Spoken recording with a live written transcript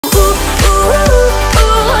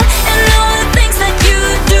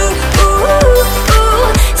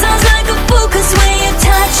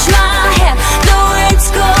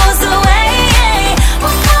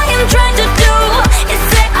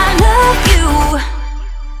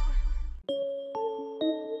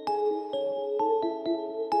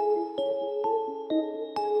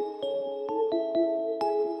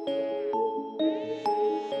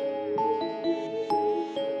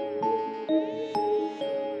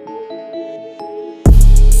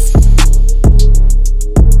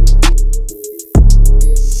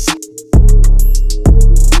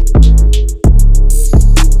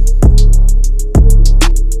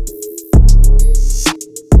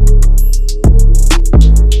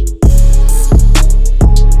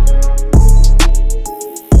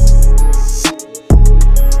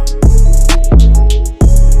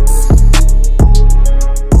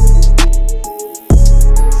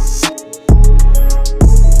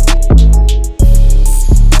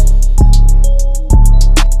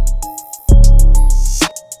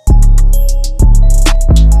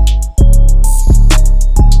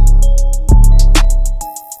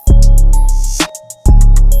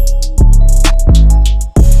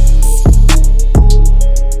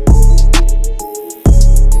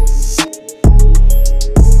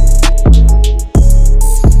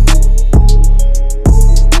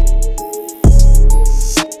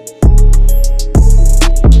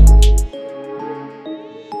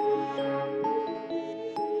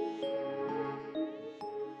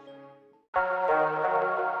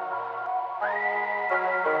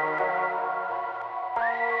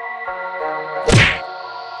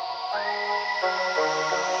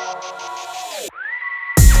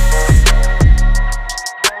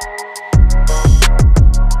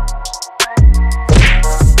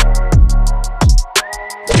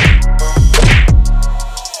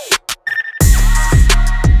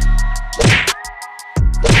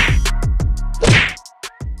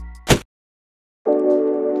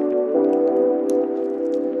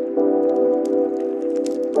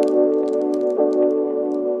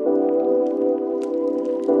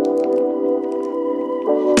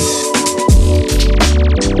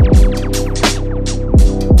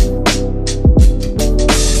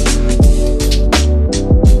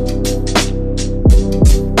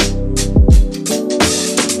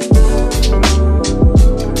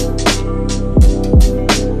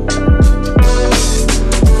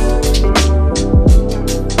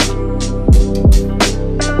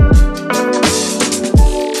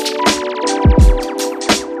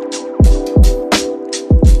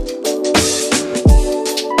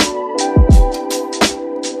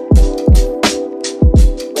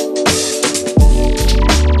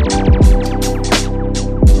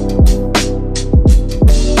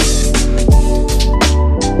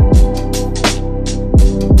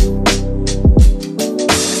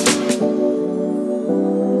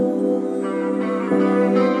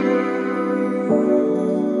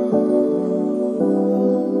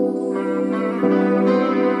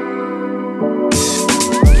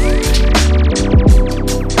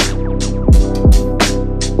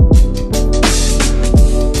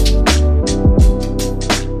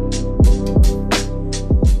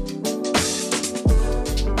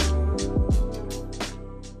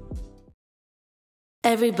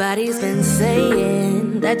Everybody's been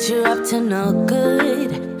saying that you're up to no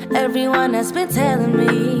good. Everyone has been telling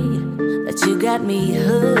me that you got me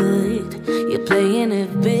hooked. You're playing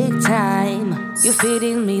it big time. You're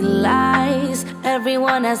feeding me lies.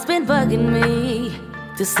 Everyone has been bugging me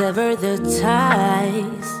to sever the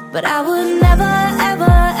ties, but I would never,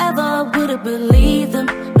 ever, ever would have believed them.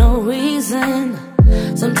 No reason.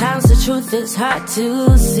 Sometimes the truth is hard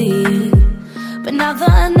to see, but now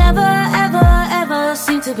the never, ever, ever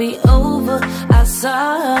seemed to be over. I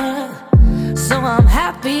saw her, so I'm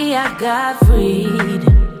happy I got freed.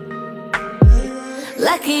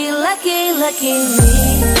 Lucky, lucky, lucky me.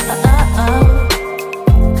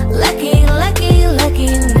 Lucky, lucky, lucky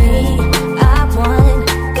me. I won,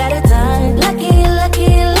 got it done. Lucky,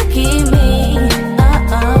 lucky, lucky me.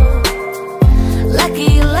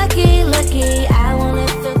 Lucky, lucky, lucky. I won't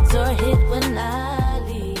let the door hit when I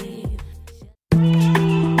leave.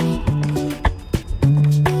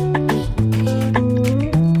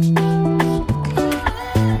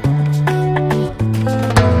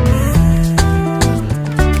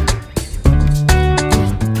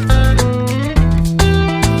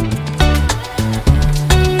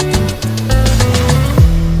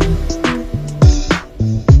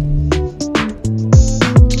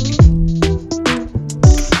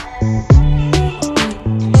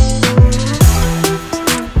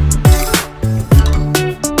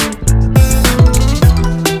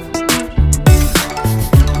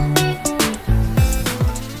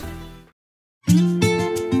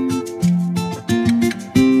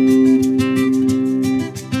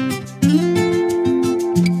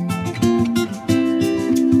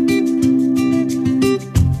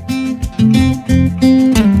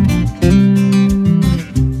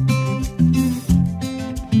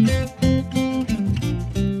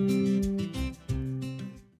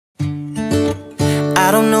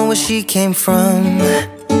 She came from,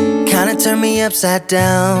 kinda turned me upside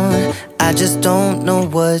down. I just don't know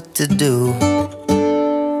what to do.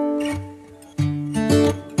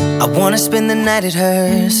 I wanna spend the night at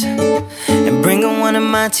hers and bring her one of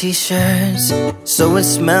my t-shirts so it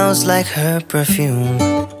smells like her perfume.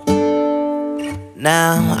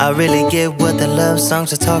 Now I really get what the love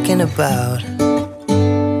songs are talking about,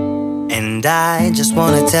 and I just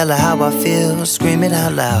wanna tell her how I feel, scream it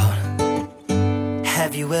out loud.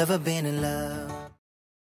 Have you ever been in love?